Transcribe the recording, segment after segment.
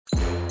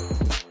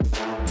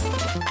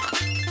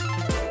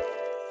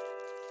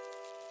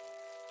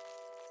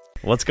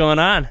What's going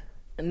on?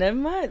 Not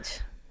much.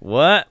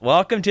 What?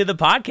 Welcome to the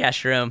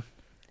podcast room.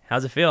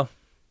 How's it feel?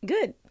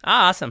 Good.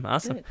 Ah, awesome.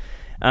 Good.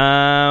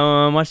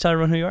 Why don't you tell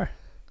everyone who you are?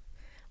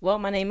 Well,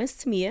 my name is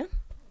Tamia.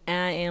 I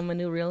am a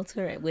new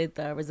realtor with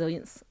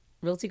Resilience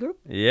Realty Group.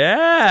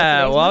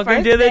 Yeah, So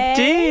welcome to the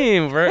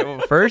team.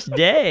 First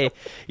day.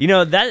 You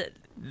know,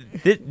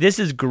 this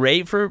is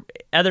great for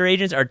other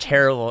agents or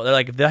terrible. They're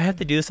like, if I have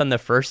to do this on the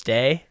first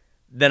day,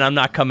 then I'm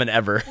not coming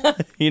ever.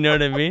 You know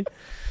what I mean?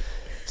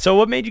 So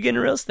what made you get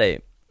into real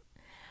estate?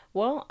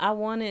 Well, I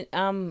wanted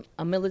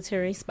a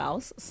military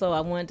spouse, so I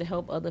wanted to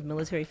help other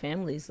military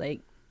families like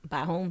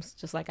buy homes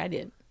just like I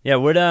did.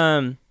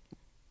 Yeah,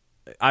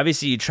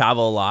 obviously you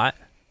travel a lot.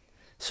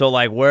 So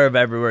like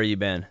everywhere you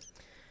been?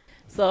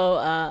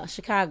 So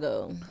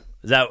Chicago.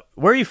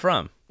 Where are you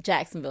from?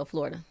 Jacksonville,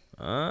 Florida.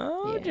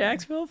 Oh, Yeah.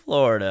 Jacksonville,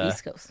 Florida.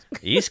 East Coast.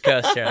 East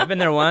Coast, yeah. I've been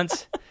there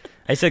once.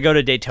 I used to go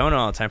to Daytona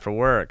all the time for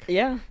work.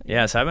 Yeah.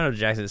 Yeah, so I've been up to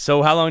Jacksonville.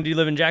 So how long do you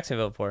live in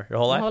Jacksonville for? Your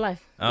whole life? My whole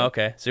life. Oh,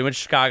 okay. So you went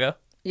to Chicago?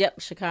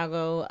 Yep,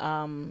 Chicago.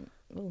 I'm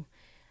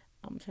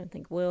trying to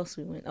think where else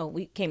we went. Oh,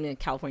 we came to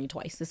California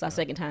twice. This is our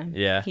second time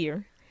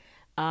here.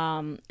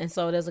 And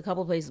so there's a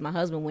couple places my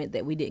husband went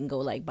that we didn't go,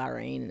 like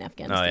Bahrain and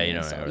Afghanistan. Oh, yeah, you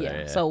know. So,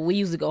 yeah. So we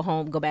usually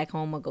go back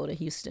home or go to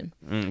Houston.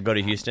 Go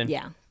to Houston?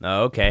 Yeah.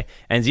 Oh, okay.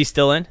 And is he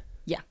still in?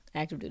 Yeah,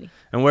 active duty.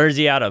 And where is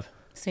he out of?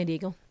 San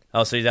Diego.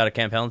 Oh, so he's out of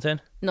Camp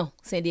Pendleton? No,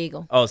 San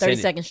Diego. Oh,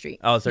 32nd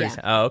Street. Oh, 32nd.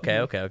 Yeah. Oh, okay,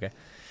 okay.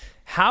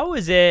 How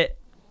is it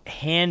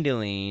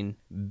handling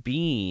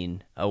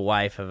being a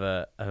wife of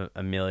a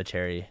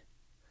military?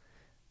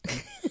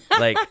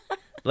 like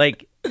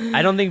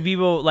I don't think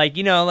people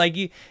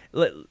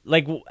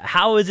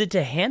how is it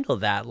to handle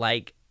that?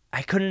 Like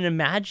I couldn't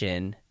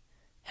imagine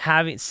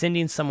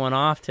sending someone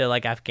off to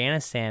like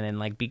Afghanistan and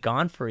like be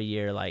gone for a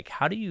year. Like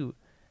how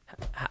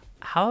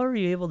are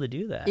you able to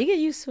do that? You get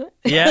used to it.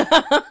 Yeah.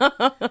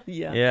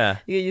 Yeah.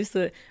 You get used to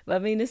it. But I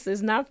mean, this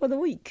is not for the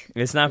weak.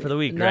 It's not for the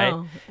weak, right?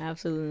 No,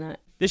 absolutely not.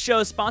 This show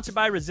is sponsored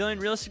by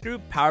Resilient Real Estate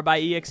Group, powered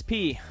by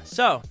EXP.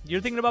 So,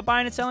 you're thinking about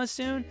buying and selling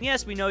soon?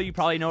 Yes, we know you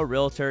probably know a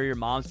realtor, your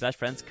mom's best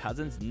friend's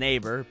cousin's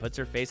neighbor, puts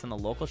her face on the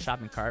local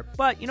shopping cart.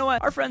 But you know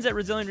what? Our friends at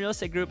Resilient Real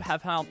Estate Group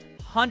have helped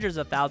hundreds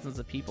of thousands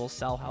of people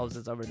sell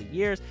houses over the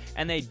years,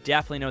 and they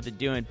definitely know what they're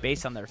doing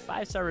based on their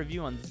 5-star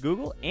review on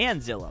Google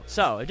and Zillow.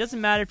 So, it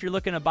doesn't matter if you're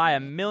looking to buy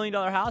 $1 million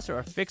house or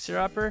a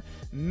fixer-upper,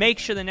 make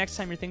sure the next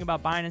time you're thinking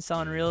about buying and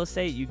selling real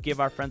estate, you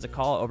give our friends a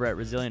call over at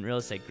Resilient Real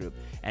Estate Group.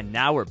 And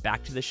now we're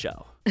back to the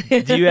show.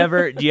 Do you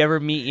ever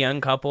meet young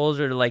couples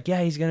or like,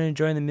 yeah, he's gonna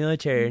join the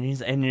military,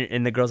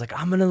 and the girl's like,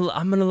 I'm gonna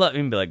love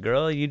him, and be like,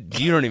 girl, you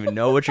don't even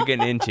know what you're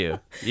getting into.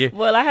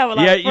 Well, I have a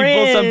lot of friends.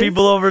 You pull some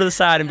people over to the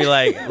side and be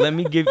like, let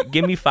me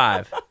give me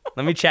 5.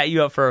 Let me chat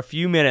you up for a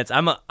few minutes.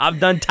 I've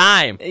done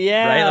time.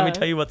 Yeah. Right. Let me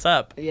tell you what's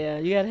up. Yeah,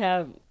 you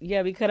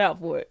gotta be cut out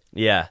for it.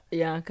 Yeah.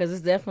 Yeah, because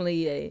it's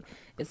definitely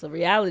it's a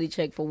reality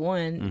check for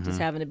one, just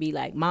having to be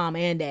like mom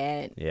and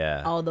dad.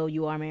 Yeah. Although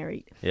you are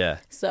married. Yeah.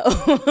 So.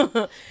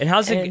 And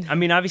how's it? I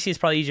mean, obviously it's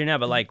probably easier now,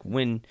 but like,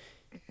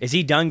 is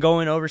he done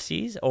going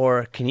overseas,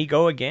 or can he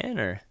go again,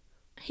 or?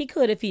 He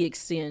could if he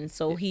extends.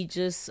 So he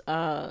just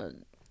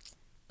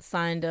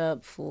signed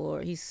up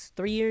for. He's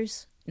 3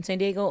 years in San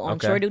Diego on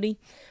shore duty.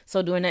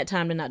 So during that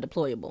time, they're not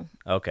deployable.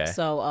 Okay.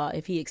 So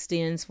if he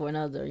extends for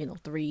another,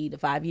 3 to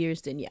 5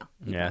 years, then he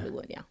probably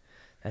would. Yeah.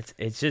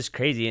 It's just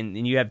crazy.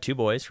 And you have 2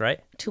 boys,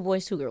 right? 2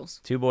 boys, 2 girls.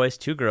 2 boys,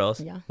 2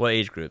 girls. Yeah. What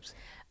age groups?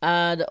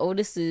 The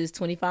oldest is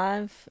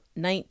 25,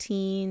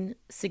 19,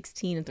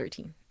 16, and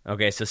 13.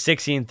 Okay, so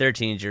 16,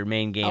 13 is your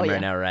main game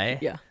right now, right?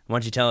 Yeah. Why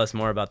don't you tell us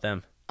more about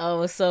them?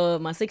 Oh, so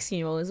my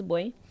 16-year-old is a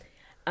boy.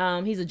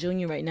 He's a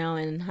junior right now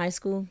in high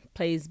school,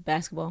 plays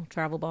basketball,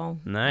 travel ball.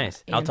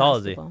 Nice. How tall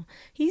is he?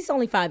 He's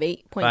only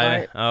 5'8", point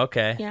guard. Oh,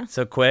 okay. Yeah.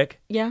 So quick?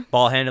 Yeah.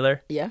 Ball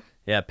handler? Yeah.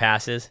 Yeah,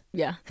 passes?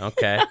 Yeah.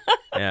 Okay.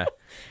 Yeah.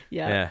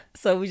 Yeah.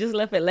 So we just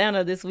left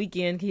Atlanta this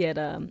weekend. He had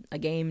a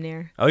game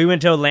there. Oh, you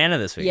went to Atlanta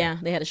this weekend?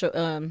 Yeah, they had a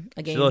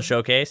game. A little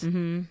showcase?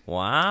 Mm-hmm.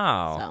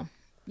 Wow. So,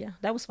 yeah,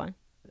 that was fun.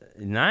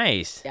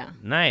 Nice. Yeah.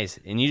 Nice.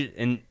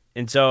 And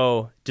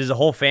so does the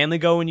whole family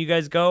go when you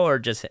guys go, or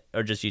just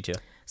you two?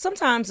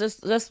 Sometimes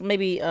just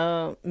maybe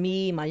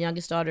me, my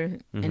youngest daughter,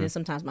 and then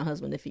sometimes my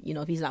husband if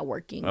he's not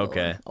working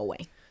or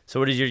away. So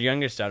what is your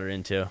youngest daughter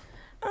into?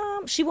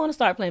 She want to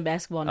start playing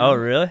basketball now. Oh,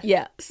 really?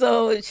 Yeah.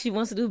 So she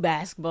wants to do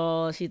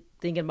basketball. She's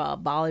thinking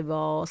about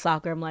volleyball,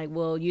 soccer. I'm like,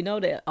 well,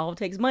 that all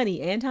takes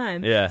money and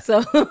time. Yeah.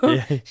 So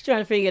she's trying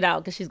to figure it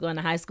out because she's going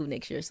to high school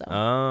next year. So.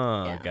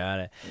 Oh, yeah. Got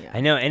it. Yeah.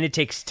 I know, and it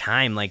takes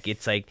time. Like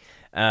it's like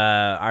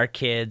our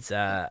kids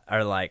are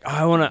like, oh,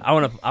 I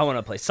want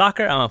to play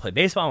soccer. I want to play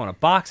baseball. I want to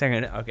box.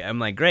 Okay. I'm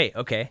like, great.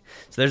 Okay.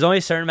 So there's only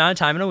a certain amount of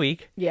time in a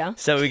week. Yeah.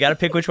 So we got to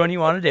pick which one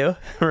you want to do,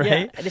 right?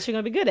 Yeah. Unless you're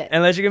gonna be good at it.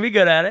 Unless you're gonna be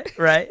good at it,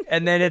 right?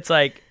 And then it's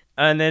like,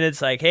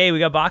 hey, we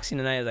got boxing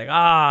tonight. It's like,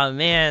 oh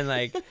man,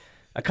 like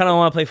I kind of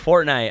want to play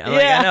Fortnite. I'm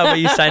like, I know, but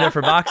you signed up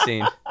for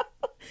boxing.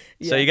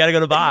 So you got to go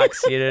to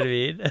box. You know what I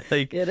mean?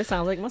 Like, yeah, that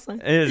sounds like my son.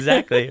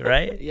 Exactly,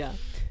 right? Yeah.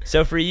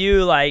 So for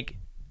you,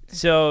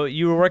 so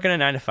you were working a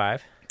 9 to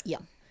 5. Yeah.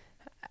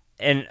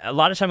 and a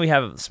lot of time we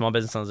have small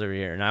business owners over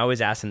here, and I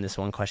always ask them this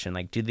one question,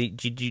 like,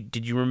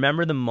 did you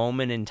remember the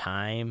moment in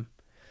time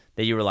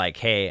that you were like,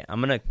 hey,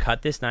 I'm going to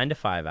cut this 9 to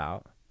 5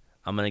 out.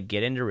 I'm going to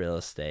get into real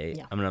estate.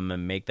 Yeah. I'm going to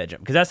make that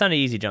jump. Because that's not an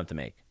easy jump to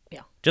make.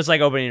 Yeah. Just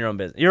like opening your own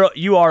business.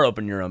 You are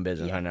opening your own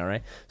business right now,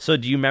 right? So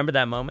do you remember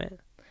that moment?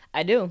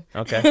 I do.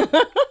 Okay.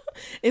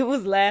 It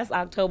was last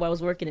October. I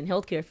was working in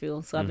healthcare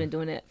field, so I've been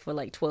doing it for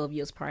like 12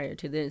 years prior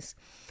to this.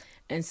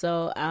 And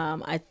so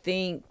I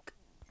think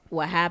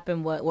what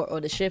happened, or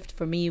the shift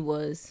for me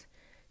was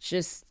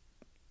just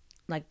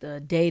like the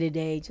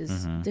day-to-day,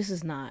 just this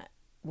is not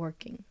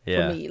working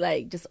for me,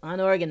 like just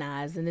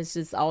unorganized, and it's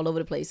just all over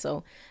the place.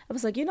 So I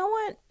was like, you know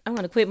what? I'm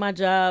going to quit my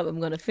job. I'm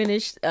going to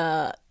finish,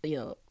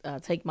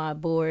 take my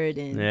board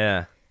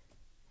and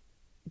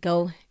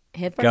go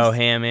head first. Go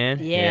ham in.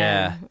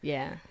 Yeah.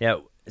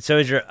 So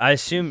I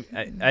assume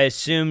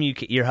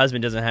your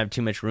husband doesn't have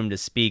too much room to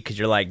speak because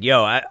you're like,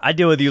 yo, I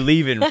deal with you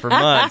leaving for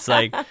months.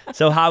 Like,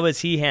 so how was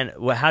he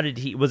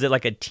was it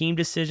like a team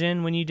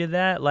decision when you did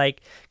that?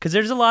 Like, because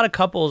there's a lot of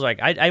couples, like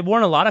I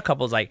warn a lot of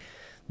couples, like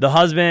the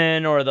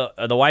husband or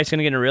the wife's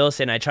gonna get into real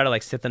estate, and I try to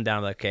like sit them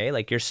down, like, okay,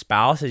 like your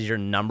spouse is your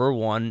number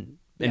one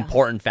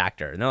important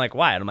factor. And they're like,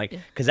 why? And I'm like,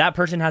 because that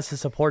person has to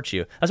support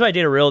you. That's why I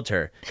date a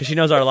realtor, because she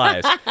knows our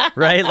lives,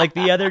 right? Like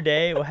what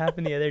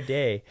happened the other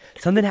day?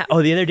 The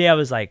other day I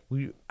was like,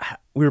 we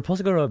were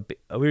supposed to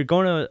we were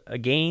going to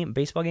a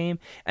baseball game,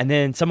 and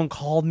then someone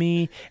called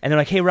me, and they're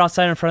like, hey, we're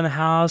outside in front of the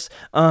house.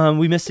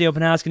 We missed the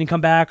open house. Can you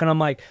come back? And I'm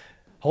like,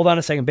 hold on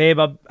a second, babe.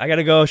 I got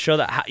to go show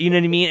that, you know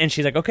what I mean? And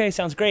she's like, okay,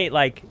 sounds great.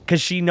 Like,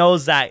 because she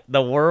knows that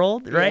the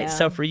world, right? Yeah.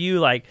 So for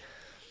you, like,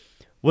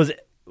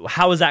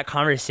 how was that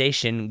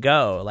conversation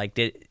go? Like,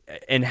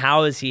 and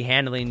how is he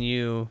handling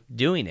you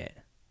doing it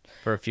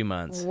for a few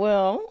months?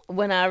 Well,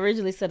 when I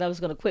originally said I was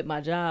going to quit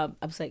my job,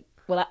 I was like,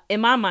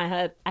 in my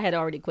mind, I had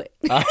already quit.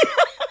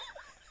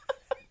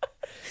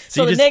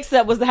 So the next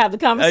step was to have the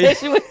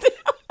conversation with him.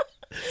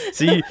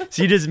 So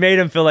you just made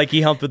him feel like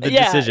he helped with the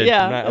decision.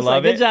 Yeah, I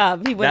love it. Good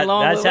job. He went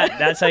along with it.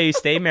 That's how you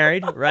stay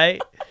married,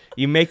 right?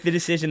 You make the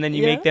decision, then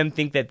you make them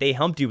think that they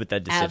helped you with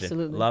that decision.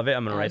 Absolutely. Love it.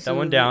 I'm going to write that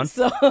one down.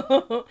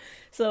 So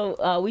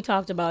we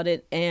talked about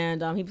it,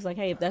 and he was like,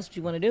 hey, if that's what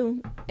you want to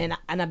do. And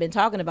I've been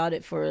talking about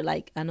it for,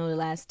 like, I know the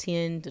last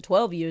 10 to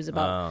 12 years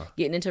about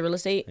getting into real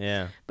estate.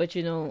 Yeah. But,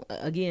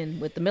 again,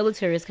 with the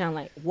military, it's kind of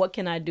like, what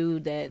can I do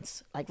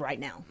that's, like, right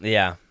now?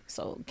 Yeah.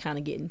 So kind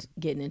of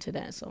getting into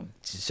that. So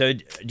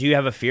do you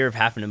have a fear of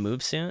having to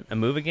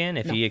move again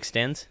if he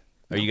extends?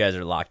 Or you guys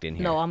are locked in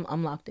here? No,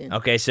 I'm locked in.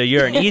 Okay, so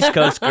you're an East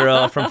Coast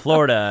girl from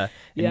Florida,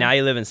 and now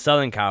you live in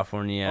Southern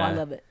California. Oh, I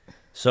love it.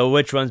 So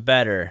which one's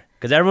better?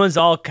 Because everyone's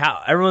all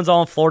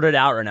Floridaed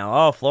out right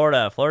now. Oh,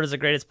 Florida's the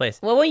greatest place.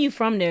 Well, when you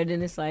from there,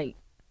 then it's like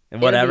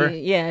whatever.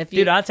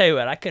 Dude, I'll tell you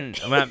what.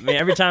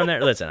 Every time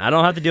there. Listen, I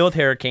don't have to deal with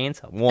hurricanes.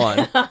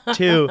 1,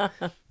 2,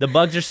 the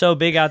bugs are so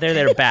big out there,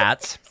 they're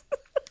bats.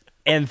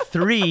 And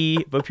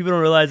 3, what people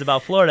don't realize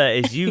about Florida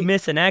is you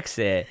miss an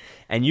exit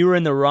and you were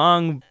in the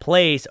wrong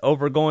place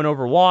going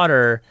over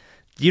water.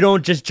 You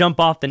don't just jump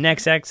off the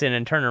next exit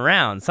and turn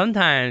around.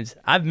 Sometimes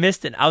I've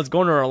missed it. I was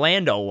going to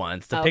Orlando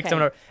once to pick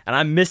someone up, and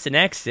I missed an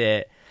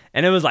exit,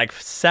 and it was like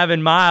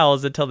 7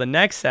 miles until the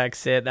next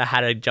exit. I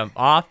had to jump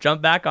off,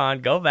 jump back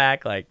on, go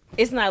back. Like,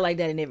 it's not like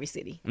that in every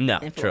city. No,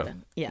 in Florida.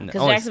 True. Yeah,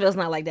 because Jacksonville's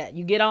not like that.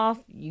 You get off,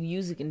 you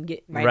use it and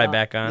get right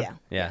back on.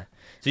 Yeah.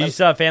 So you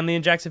still have family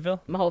in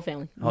Jacksonville? My whole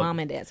family, mom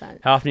and dad's side.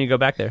 How often do you go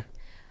back there?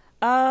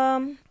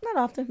 Not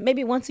often.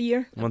 Maybe once a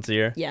year. Once a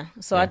year? Yeah.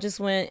 So I just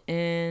went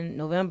in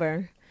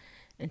November,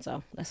 and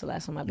so that's the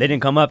last time I've been. They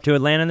didn't come up to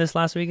Atlanta this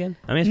last weekend?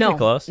 I mean, it's pretty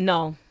close.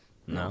 No.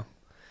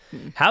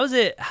 How is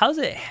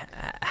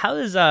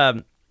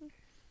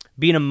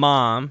being a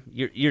mom?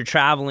 You're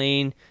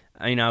traveling.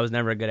 I was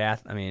never a good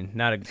athlete. I mean,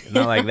 not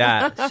like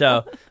that.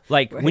 So,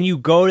 like, when you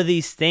go to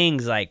these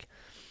things, like,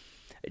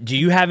 do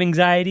you have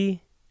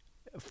anxiety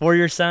for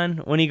your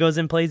son when he goes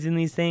and plays in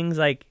these things?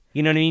 Like,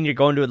 you know what I mean? You're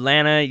going to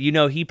Atlanta.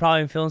 He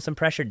probably feeling some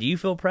pressure. Do you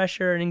feel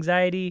pressure and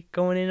anxiety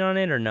going in on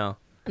it or no?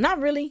 Not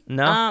really.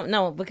 No?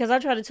 No, because I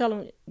try to tell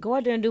him, go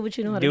out there and do what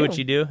you know how to do. Do what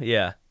you do?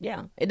 Yeah.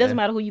 Yeah. It doesn't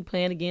matter who you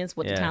playing against,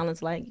 what the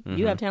talent's like. Mm-hmm.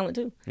 You have talent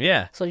too.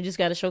 Yeah. So you just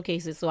got to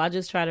showcase it. So I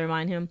just try to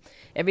remind him,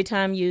 every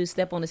time you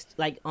step on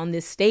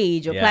this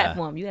stage or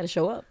platform, you got to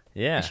show up.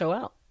 Yeah. And show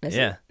out. That's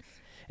it.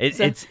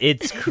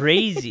 It's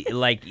crazy.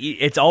 Like,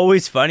 it's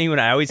always funny when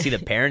I always see the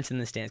parents in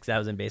the stands, because I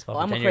was in baseball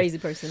for 10 years. I'm a crazy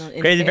person.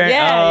 Crazy parent?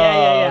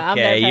 Yeah.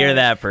 Okay, you're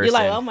that person. You're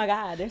like, oh my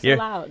God, they're so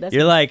loud.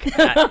 You're like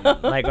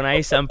when I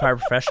used to umpire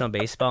professional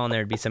baseball and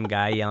there'd be some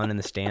guy yelling in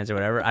the stands or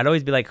whatever, I'd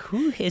always be like,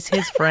 who is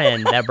his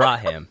friend that brought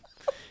him?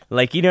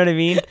 Like, you know what I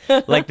mean?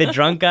 Like the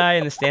drunk guy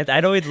in the stands.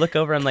 I'd always look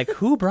over. I'm like,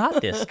 who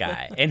brought this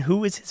guy? And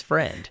who is his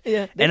friend?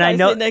 Yeah, and I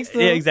know next to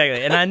him. Yeah,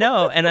 exactly. And I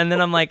know. And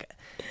then I'm like,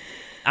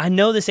 I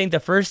know this ain't the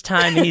first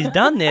time he's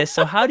done this,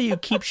 so how do you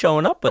keep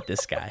showing up with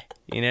this guy?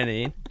 You know what I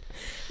mean?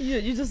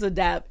 You just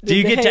adapt. Do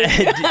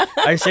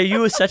you so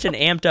you was such an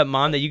amped up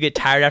mom that you get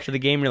tired after the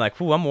game and you're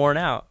like, "Ooh, I'm worn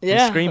out."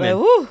 Yeah, I'm screaming.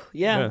 Like, woo,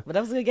 yeah. But that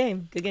was a good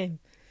game. Good game.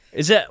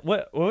 Is that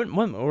what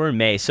we're in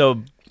May?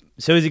 So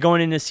So is he going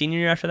into senior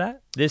year after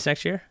that? This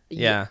next year?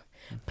 Yeah.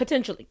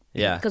 Potentially.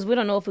 Yeah. Because we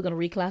don't know if we're going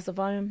to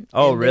reclassify him.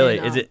 Oh, really?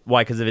 Is it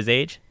why? Because of his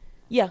age?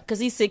 Yeah, because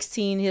he's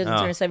 16. He doesn't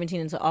turn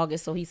 17 until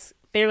August, so he's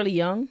fairly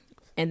young.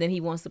 And then he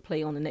wants to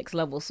play on the next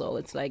level. So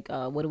it's like,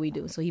 what do we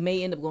do? So he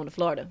may end up going to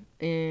Florida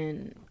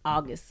in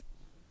August.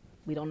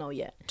 We don't know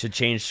yet. To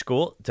change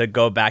school? To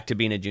go back to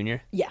being a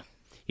junior? Yeah.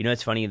 You know,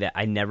 it's funny that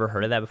I never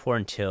heard of that before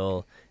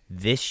until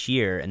this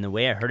year. And the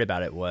way I heard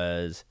about it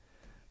was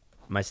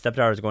my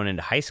stepdaughter was going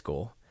into high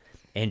school.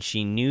 And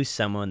she knew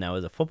someone that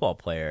was a football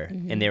player,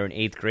 and they were in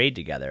 8th grade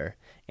together.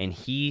 And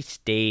he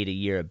stayed a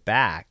year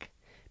back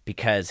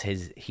because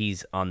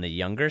he's on the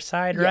younger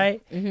side,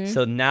 right? Mm-hmm.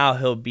 So now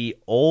he'll be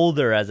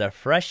older as a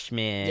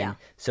freshman. Yeah.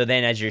 So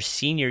then as your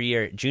senior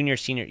year, junior,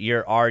 senior,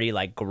 you're already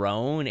like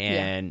grown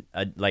and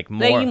like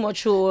more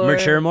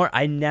mature more.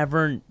 I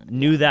never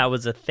knew that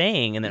was a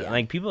thing. And then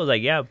like people was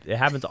like, yeah, it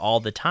happens all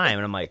the time.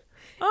 And I'm like,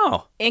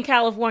 oh. In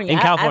California.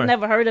 I've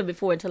never heard of it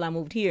before until I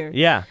moved here.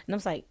 Yeah. And I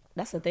was like,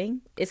 that's a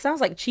thing. It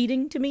sounds like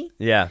cheating to me.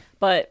 Yeah.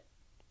 But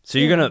so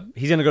he's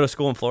gonna go to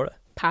school in Florida?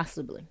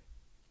 Possibly.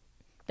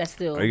 That's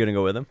still. Are you gonna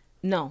go with him?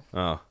 No.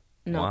 Oh.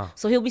 No. Wow.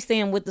 So he'll be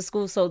staying with the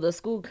school. So the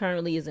school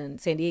currently is in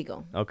San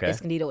Diego. Okay.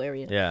 Escondido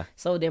area. Yeah.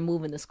 So they're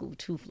moving the school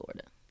to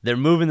Florida. They're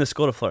moving the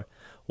school to Florida.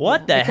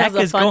 What the heck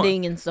is going?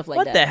 Funding and stuff like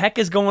that. What the heck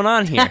is going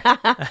on here?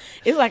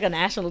 It's like a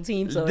national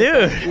team. So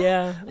dude. Like,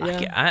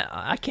 yeah.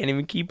 I can't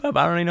even keep up.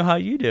 I don't even know how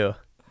you do.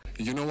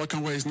 You know I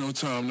can waste no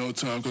time,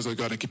 cause I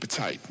gotta keep it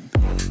tight.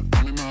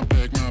 I'm in my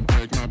bag, got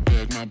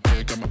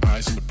my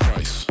eyes on the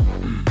price.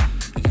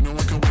 You know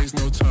I can waste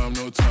no time,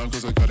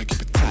 cause I gotta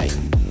keep it tight.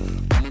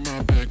 I'm in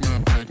my bag,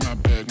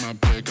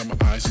 got my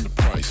eyes on the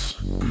price.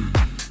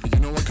 You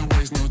know I can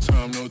waste no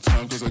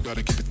time, cause I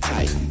gotta keep it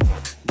tight.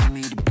 Give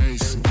me the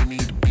bass, give me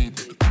the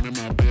beat. I'm in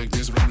my bag,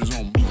 this round is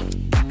on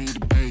me. Give me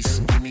the bass,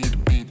 give me the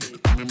beat.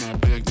 I'm in my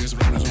bag, this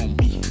round is on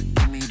me.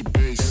 Give me the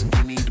bass,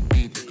 give me the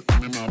beat.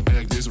 I'm in my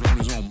bag, this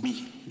round is on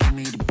me. Give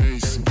me the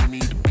bass, give me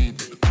the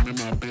beat. I'm in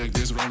my bag,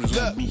 this round is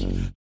on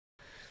me.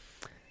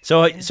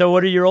 So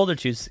what do your older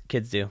two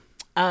kids do?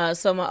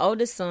 So my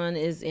oldest son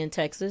is in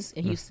Texas,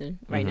 in Houston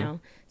right now.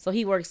 So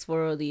he works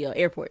for the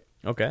airport.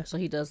 Okay. So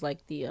he does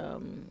like the, I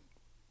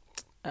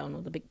don't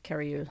know, the big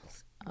carriers,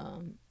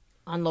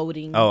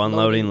 unloading. Oh,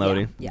 unloading,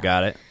 loading. Yeah.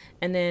 Got it.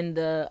 And then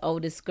the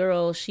oldest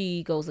girl,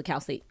 she goes to Cal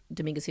State,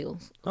 Dominguez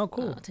Hills. Oh,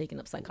 cool. Taking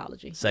up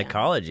psychology.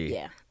 Psychology?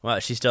 Yeah. Wow,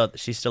 she's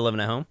still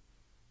living at home?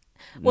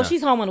 Well,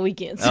 she's home on the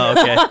weekends. Oh,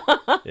 okay.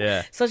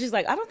 Yeah. So she's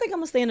like, I don't think I'm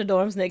going to stay in the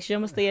dorms next year.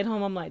 I'm going to stay at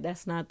home. I'm like,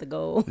 that's not the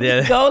goal.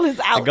 Yeah. The goal is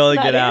out. The goal is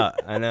to get out.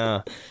 I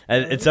know.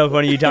 And it's so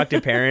funny. You talk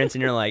to parents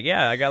and you're like,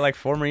 yeah, I got like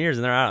 4 more years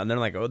and they're out. And they're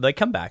like, oh, they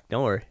come back.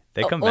 Don't worry.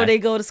 They come back. Or they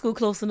go to school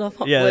close enough.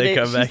 Yeah, they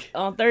come back.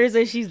 On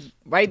Thursday, she's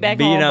right back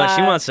but, home. You know,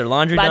 she wants her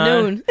laundry by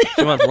done. noon.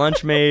 She wants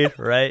lunch made,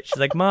 right? She's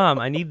like, Mom,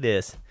 I need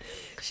this.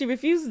 She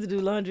refuses to do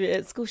laundry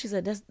at school. She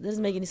said, that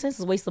doesn't make any sense.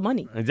 It's a waste of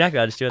money. Exactly.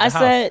 I'll just do it at the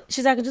house.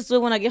 She's like, I can just do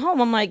it when I get home.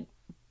 I'm like,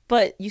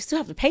 but you still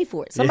have to pay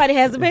for it. Somebody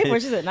has to pay for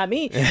it. She said, not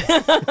me.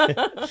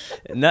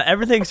 No,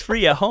 everything's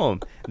free at home.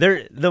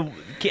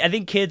 I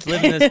think kids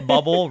live in this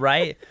bubble,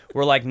 right?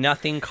 Where like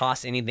nothing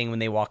costs anything when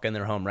they walk in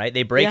their home, right?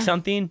 They break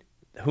something.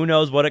 Who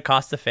knows what it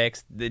costs to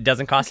fix? It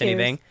doesn't cost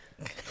anything.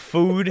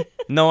 Food,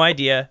 no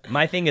idea.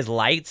 My thing is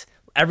lights.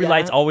 Every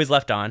light's always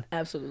left on.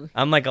 Absolutely.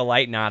 I'm like a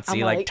light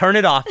Nazi. Like, turn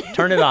it off.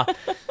 Turn it off.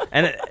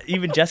 And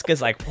even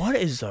Jessica's like, what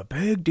is the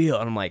big deal?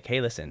 And I'm like, hey,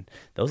 listen,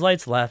 those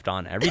lights left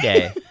on every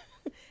day.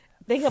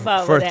 Think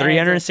about for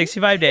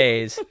 365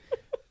 days.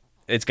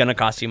 It's gonna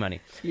cost you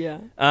money. Yeah.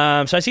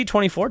 So I see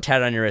 24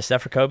 tatted on your wrist. Is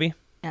that for Kobe?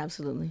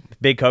 Absolutely.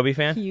 Big Kobe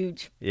fan?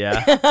 Huge.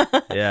 Yeah.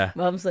 Yeah.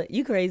 Mom's like,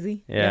 you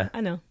crazy? Yeah.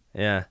 I know.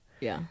 Yeah.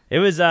 Yeah. It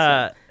was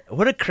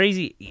what a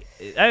crazy.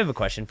 I have a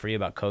question for you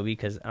about Kobe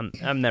because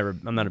I'm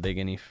not a big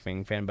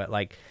anything fan, but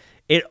like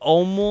it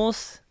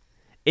almost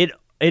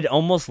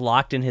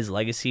locked in his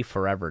legacy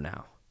forever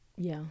now.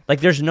 Yeah.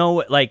 Like there's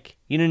no like,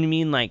 you know what I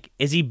mean? Like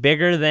is he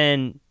bigger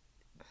than?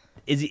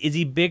 Is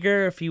he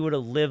bigger if he would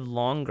have lived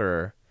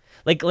longer?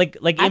 Like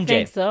MJ. I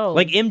think so.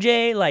 Like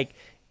MJ, like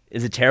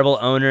is a terrible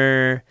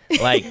owner.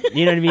 Like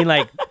you know what I mean?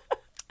 Like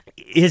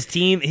his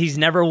team, he's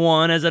never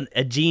won as a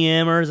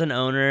GM or as an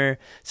owner.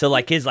 So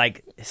like his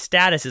like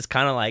status is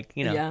kind of like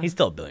he's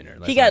still a billionaire.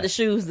 He got the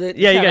shoes that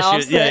you got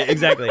shoes. Yeah,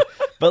 exactly.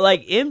 But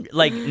like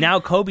now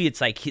Kobe, it's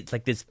like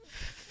this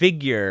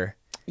figure.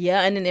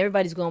 Yeah, and then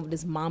everybody's going with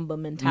this Mamba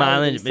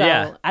mentality.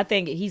 So I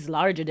think he's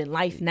larger than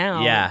life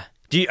now. Yeah.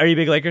 Are you a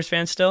big Lakers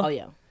fan still? Oh,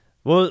 yeah.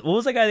 What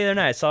was that guy the other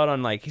night? I saw it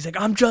on he's like,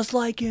 I'm just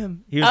like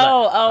him. He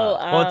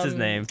was what's his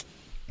name?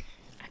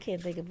 I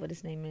can't think of what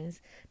his name is.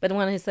 But the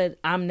one who said,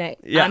 I'm him.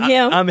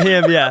 I'm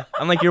him, yeah.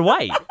 I'm like, you're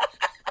white.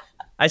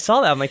 I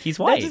saw that. I'm like, he's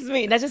white.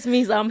 That just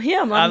means I'm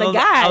him. I'm the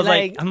guy. I was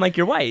like, I'm like,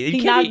 you're white.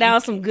 He knocked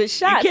down some good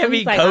shots. You can't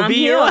be Kobe. I'm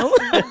him.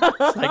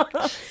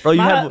 Like,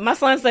 bro, my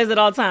son says it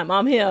all the time.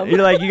 I'm him.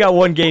 You're like, you got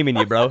one game in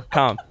you, bro.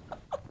 Calm.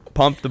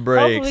 Pump the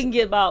brakes. Hopefully we can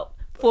get about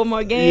 4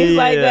 more games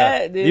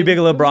that. Dude. You a big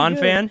LeBron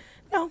fan?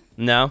 No.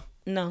 No?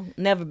 No,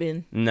 never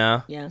been.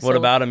 No? Yeah. What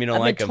about him you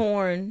don't like him? I've been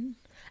torn.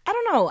 I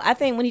don't know. I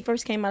think when he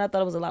first came out, I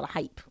thought it was a lot of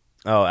hype.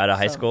 Oh, out of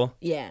high school?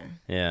 Yeah.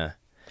 Yeah.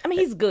 I mean,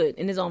 he's good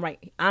in his own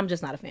right. I'm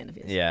just not a fan of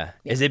his. Yeah.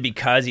 Is it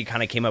because he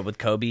kind of came up with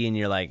Kobe and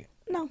you're like...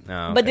 No.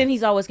 Oh, okay. But then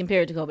he's always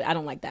compared to Kobe. I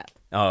don't like that.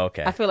 Oh,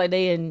 okay. I feel like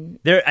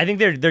I think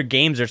their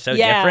games are so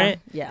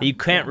different that you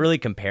can't really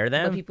compare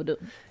them. But people do.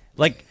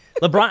 Like,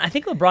 LeBron, I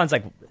think LeBron's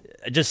like,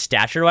 just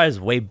stature-wise,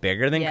 way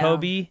bigger than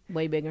Kobe.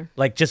 Way bigger.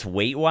 Like, just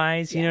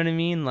weight-wise, you know what I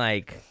mean?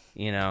 Like,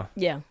 you know.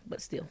 Yeah, but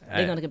still.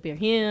 They're going to compare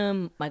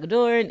him, Michael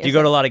Jordan. Do you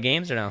go to a lot of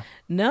games or no?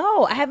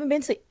 No, I haven't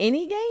been to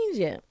any games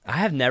yet. I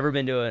have never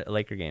been to a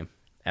Laker game.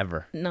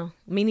 Ever. No,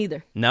 me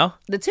neither. No?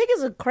 The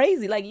tickets are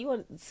crazy. Like, you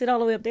want to sit all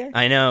the way up there?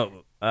 I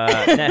know.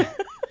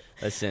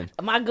 Listen.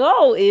 My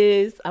goal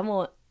is I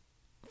want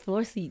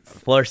floor seats.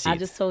 Floor seats. I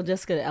just told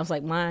Jessica that. I was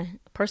like, my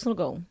personal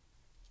goal,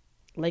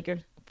 Laker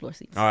floor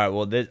seats. All right,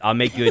 well, I'll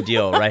make you a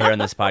deal right here on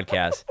this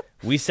podcast.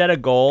 We set a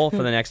goal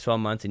for the next 12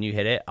 months and you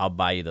hit it, I'll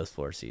buy you those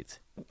floor seats.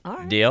 All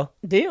right. Deal?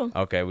 Deal.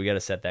 Okay, we got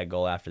to set that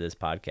goal after this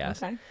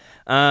podcast.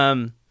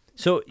 Okay.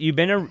 So you've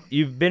been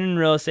in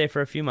real estate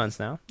for a few months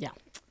now. Yeah.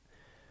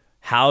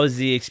 How is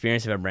the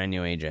experience of a brand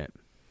new agent?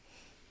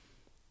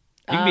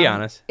 You can be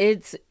honest.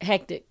 It's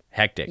hectic.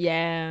 Hectic.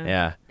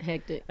 Yeah.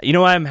 Hectic. You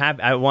know why I'm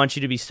happy? I want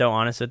you to be so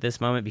honest at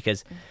this moment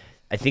because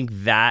I think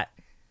that...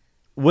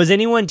 Was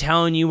anyone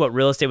telling you what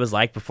real estate was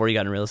like before you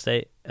got in real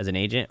estate as an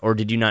agent? Or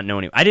did you not know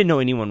anyone? I didn't know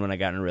anyone when I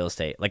got in real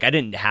estate. Like, I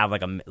didn't have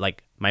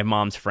my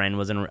mom's friend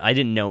was in... I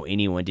didn't know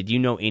anyone. Did you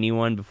know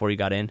anyone before you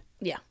got in?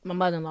 Yeah. My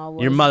mother-in-law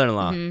was. Your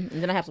mother-in-law. Mm-hmm.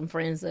 And then I have some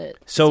friends that...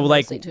 So,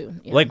 like, real estate too.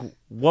 Yeah. Like,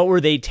 what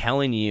were they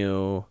telling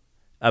you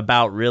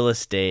about real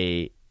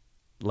estate...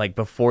 Like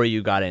before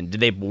you got in, did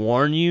they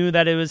warn you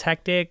that it was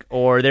hectic,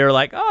 or they were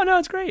like, "Oh no,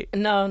 it's great"?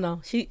 No.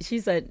 She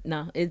said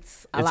no.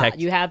 It's a lot.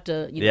 You have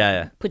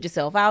to, put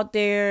yourself out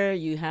there.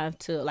 You have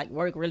to like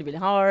work really, really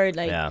hard.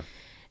 Like,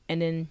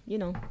 and then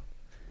I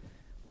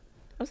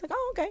was like,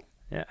 "Oh, okay,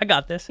 yeah, I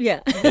got this." Yeah.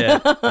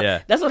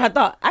 That's what I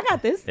thought. I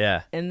got this.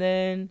 Yeah. And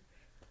then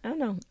I don't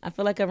know. I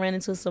feel like I ran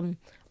into some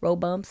road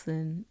bumps,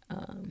 and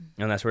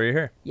that's where you're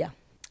here. Yeah.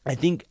 I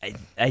think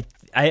I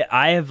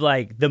have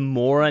like the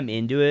more I'm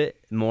into it,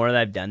 the more that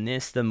I've done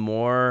this, the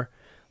more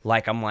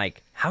like I'm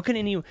like, how can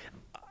anyone?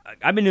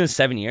 I've been doing this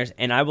 7 years,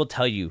 and I will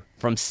tell you,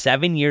 from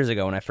 7 years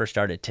ago when I first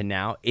started to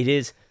now, it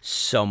is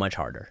so much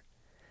harder.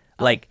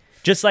 Like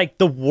just like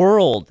the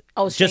world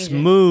just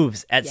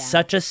moves at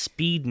such a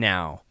speed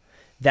now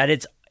that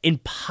it's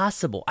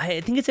impossible. I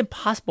think it's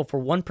impossible for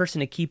one person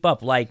to keep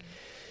up. Like.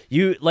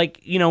 We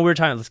were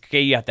talking,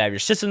 okay, you have to have your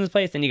systems in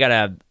place, then you got to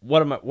have,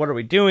 what are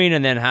we doing,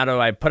 and then how do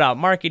I put out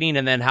marketing,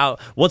 and then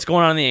what's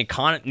going on in the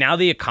economy, now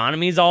the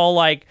economy's all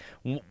like,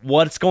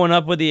 what's going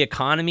up with the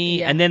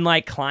economy, and then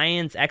like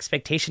clients'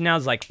 expectation now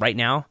is like right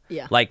now,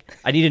 like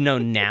I need to know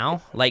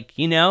now, like,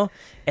 and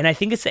I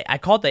think I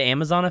call it the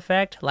Amazon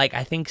effect, like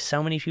I think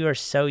so many people are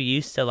so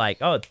used to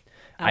like, oh,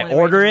 I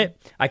order it,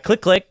 I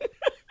click,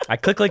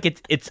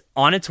 it's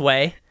on its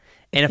way.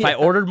 And if I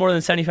ordered more than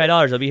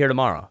 $75, it'll be here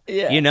tomorrow.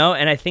 Yeah.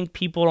 And I think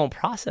people don't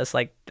process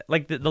like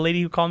the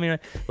lady who called me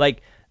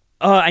like,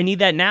 oh, I need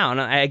that now.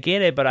 And I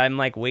get it, but I'm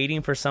like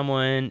waiting for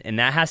someone, and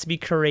that has to be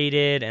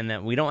curated, and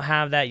that we don't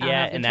have that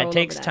yet, and that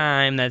takes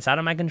time. That's out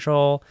of my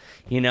control.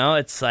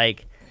 It's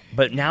like,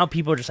 but now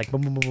people are just like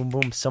boom, boom, boom,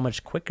 boom, boom, so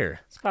much quicker.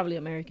 It's probably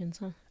Americans,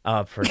 huh?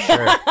 Oh, for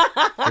sure.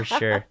 For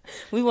sure.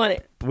 We want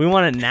it. We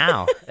want it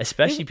now,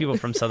 especially people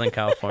from Southern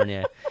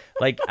California.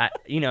 Like,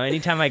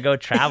 anytime I go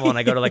travel and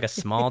I go to like a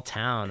small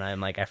town, I'm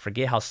like, I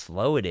forget how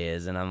slow it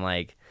is. And I'm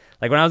like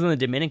when I was in the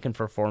Dominican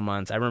for 4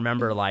 months, I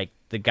remember like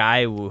the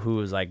guy who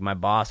was like my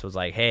boss was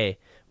like, hey,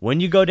 when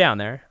you go down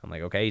there, I'm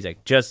like, okay. He's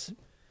like, just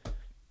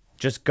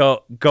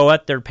go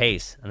at their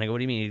pace. And I go, what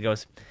do you mean? He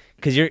goes,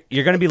 because you're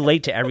going to be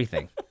late to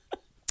everything.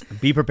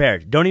 Be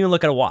prepared. Don't even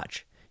look at a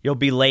watch. You'll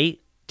be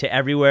late to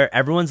everywhere.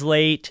 Everyone's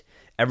late.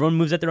 Everyone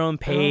moves at their own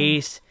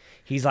pace.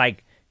 He's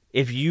like,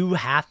 if you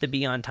have to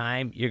be on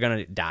time, you're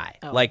gonna die.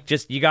 Like,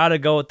 just you gotta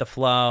go with the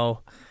flow.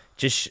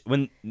 Just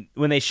when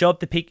they show up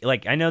to pick,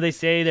 like I know they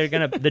say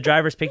the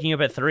driver's picking you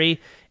up at 3,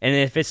 and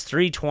if it's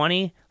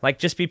 3:20, like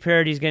just be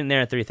prepared. He's getting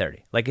there at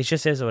 3:30. Like it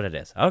just is what it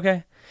is.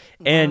 Okay,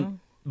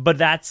 but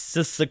that's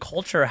just the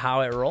culture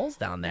how it rolls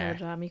down there.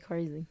 That'll drive me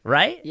crazy.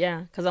 Right?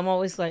 Yeah, because I'm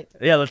always like,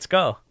 yeah, let's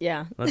go.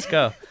 Yeah, let's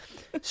go.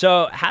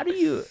 So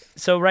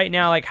right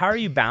now, like, how are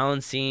you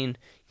balancing?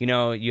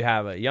 You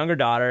have a younger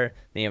daughter,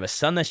 then you have a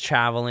son that's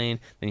traveling,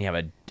 then you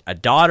have a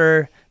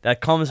daughter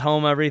that comes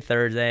home every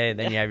Thursday,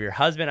 then you have your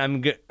husband.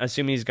 I'm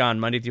assuming he's gone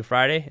Monday through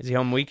Friday. Is he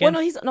home weekend?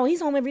 Well,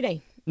 he's home every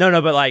day.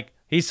 No, but like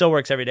he still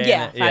works every day.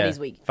 Yeah, 5 days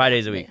a week. 5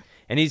 days a week,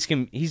 and he's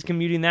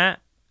commuting that.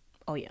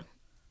 Oh yeah.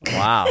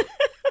 Wow.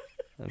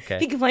 Okay.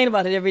 He complains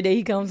about it every day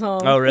he comes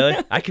home. Oh really?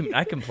 I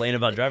complain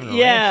about driving a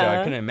ranch, so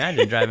I couldn't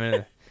imagine driving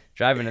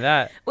to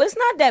that. Well, it's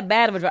not that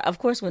bad of a drive. Of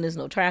course, when there's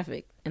no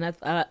traffic, and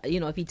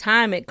if you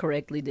time it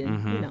correctly,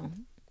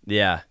 then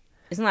yeah,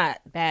 it's not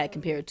bad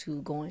compared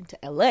to going to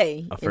LA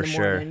in the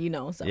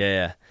morning. So.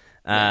 Yeah.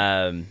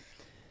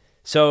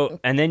 So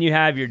and then you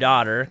have your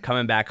daughter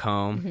coming back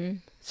home. Mm-hmm.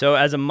 So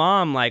as a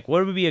mom, like,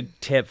 what would be a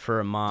tip for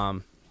a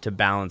mom to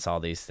balance all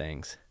these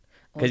things?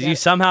 Because you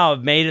somehow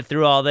have made it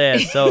through all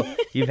this, so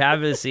you've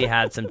obviously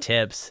had some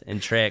tips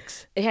and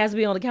tricks. It has to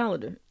be on the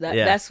calendar.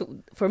 That's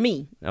for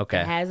me.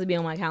 Okay. It has to be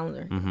on my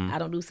calendar. I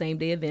don't do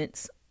same-day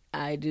events.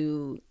 I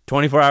do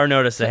 24-hour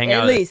notice to hang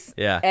out. At least.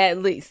 Yeah. At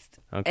least.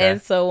 Okay.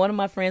 And so one of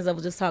my friends, I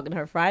was just talking to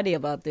her Friday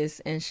about this,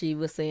 and she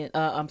was saying,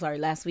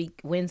 last week,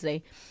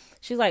 Wednesday,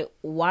 she's like,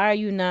 why are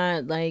you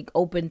not like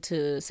open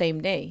to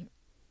same day?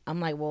 I'm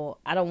like, well,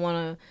 I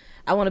want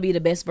to be the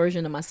best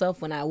version of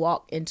myself when I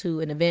walk into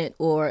an event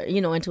or,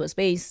 into a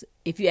space.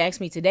 If you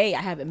ask me today,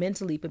 I haven't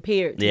mentally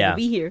prepared to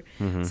be here.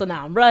 So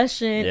now I'm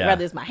rushing,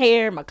 whether it's my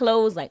hair, my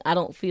clothes, like I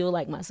don't feel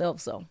like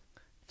myself. So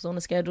if it's on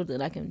the schedule,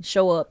 then I can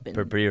show up and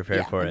be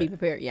prepared for it. Be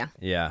prepared,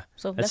 Yeah.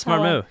 So that's a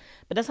smart move.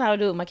 But that's how I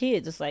do it with my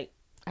kids. It's like,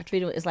 I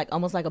treat it, it's like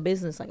almost like a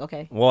business. Like,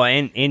 okay. Well,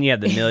 and you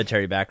have the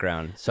military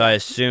background. So I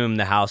assume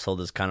the household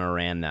is kind of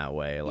ran that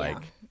way. Like,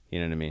 you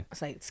know what I mean?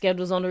 It's like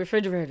schedules on the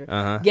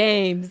refrigerator,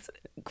 games,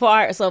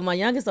 choir. So my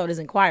youngest daughter's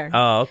in choir.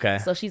 Oh, okay.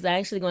 So she's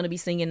actually going to be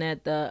singing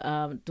at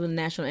doing the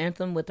national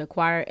anthem with the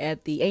choir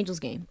at the Angels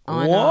game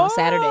on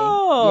Saturday.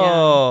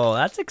 Oh,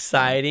 that's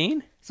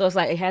exciting. So it's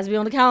like it has to be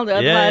on the calendar.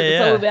 Otherwise,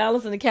 so we're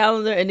balancing the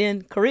calendar and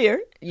then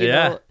career. You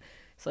know?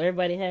 So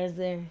everybody has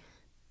their.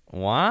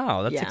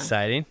 Wow, that's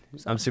exciting.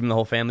 I'm assuming the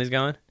whole family's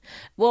going?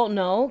 Well,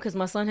 no, because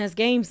my son has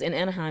games in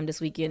Anaheim this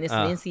weekend. It's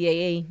an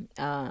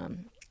NCAA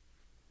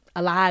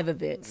a live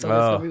event, so there's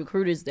gonna be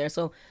recruiters there.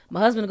 So my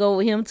husband will go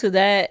with him to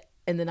that,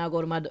 and then I'll go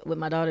to with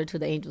my daughter to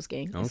the Angels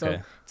game. Okay. So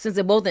since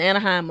they're both in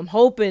Anaheim, I'm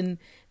hoping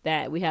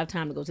that we have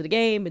time to go to the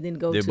game and then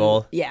go to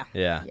both. Yeah.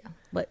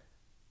 But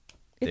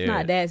if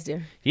not, Dad's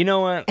there. You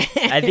know what?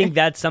 I think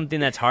that's something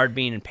that's hard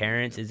being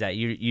parents is that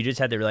you just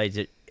have to realize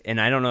it.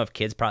 And I don't know if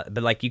kids but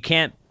like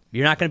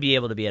you're not going to be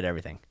able to be at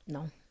everything.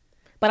 No.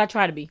 But I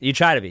try to be. You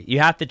try to be. You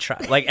have to try.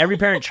 Like every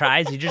parent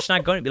tries. You're just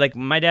not going to be. Like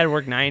my dad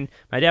worked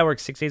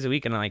 6 days a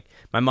week, and like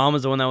my mom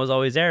was the one that was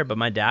always there, but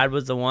my dad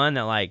was the one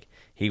that like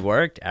he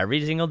worked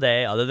every single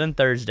day other than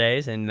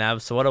Thursdays, and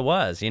that's what it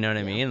was. You know what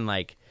I mean? And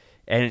like,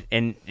 and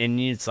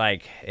it's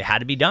like it had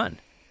to be done.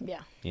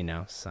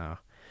 Yeah. So,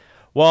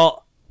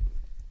 well,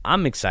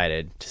 I'm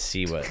excited to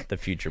see what the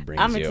future brings.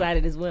 I'm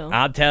excited as well.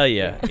 I'll tell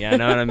you. You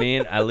know what I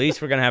mean? At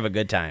least we're going to have a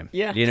good time.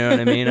 Yeah. You know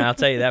what I mean? I'll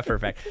tell you that for a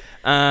fact.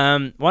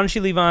 Why don't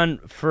you leave on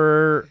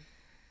for,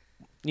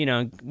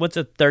 what's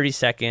a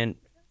 30-second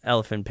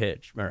elephant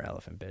pitch?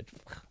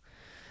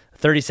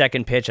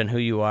 30-second pitch on who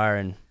you are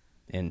and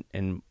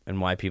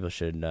why people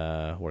should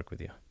work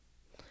with you.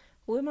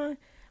 Who am I?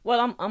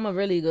 Well, I'm a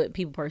really good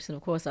people person.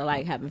 Of course, I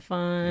like having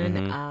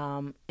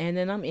fun. And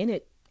then I'm in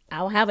it. I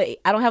don't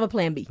have a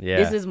plan B. Yeah.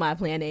 This is my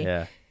plan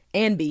A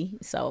and B.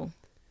 So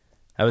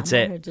I would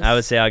say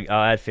I'll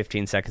add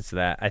 15 seconds to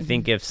that. I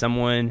think if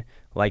someone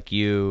like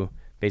you,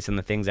 based on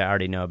the things I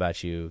already know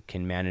about you,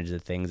 can manage the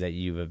things that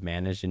you have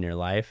managed in your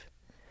life,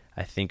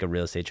 I think a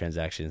real estate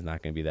transaction is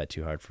not going to be that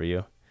too hard for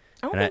you.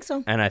 I don't think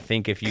so. And I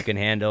think if you can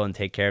handle and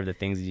take care of the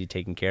things that you're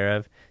taking care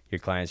of, your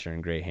clients are in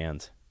great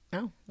hands.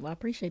 Oh, well, I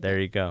appreciate that.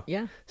 There you go.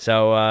 Yeah.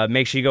 So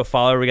make sure you go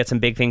follow her. We got some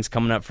big things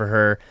coming up for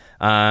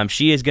her.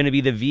 She is going to be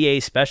the VA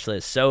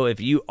specialist. So if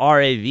you are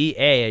a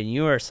VA and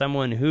you are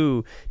someone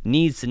who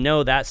needs to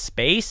know that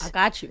space, I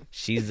got you.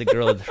 She's the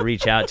girl to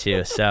reach out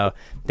to. So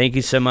thank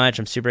you so much.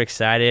 I'm super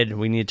excited.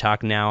 We need to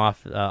talk now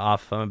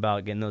off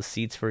about getting those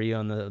seats for you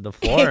on the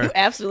floor.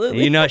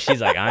 Absolutely.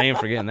 She's like, I ain't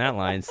forgetting that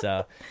line.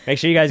 So make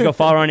sure you guys go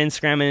follow her on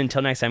Instagram. And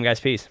until next time, guys,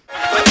 peace.